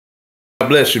God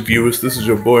bless you, viewers. This is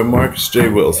your boy Marcus J.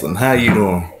 Wilson. How you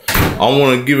doing? I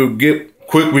want to give a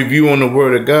quick review on the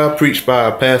Word of God preached by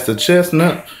our Pastor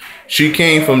Chestnut. She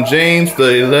came from James, the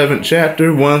 11th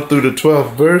chapter, 1 through the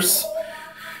 12th verse.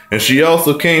 And she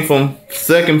also came from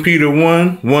 2 Peter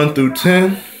 1, 1 through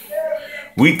 10.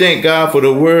 We thank God for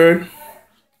the Word,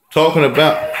 talking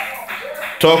about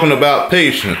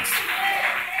patience,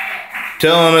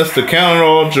 telling us to count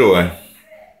all joy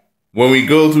when we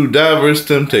go through diverse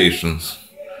temptations.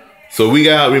 So we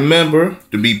gotta remember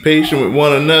to be patient with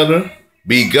one another,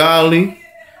 be godly,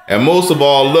 and most of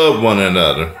all, love one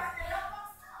another,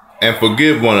 and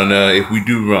forgive one another if we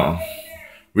do wrong.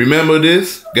 Remember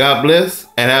this, God bless,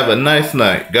 and have a nice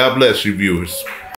night. God bless you, viewers.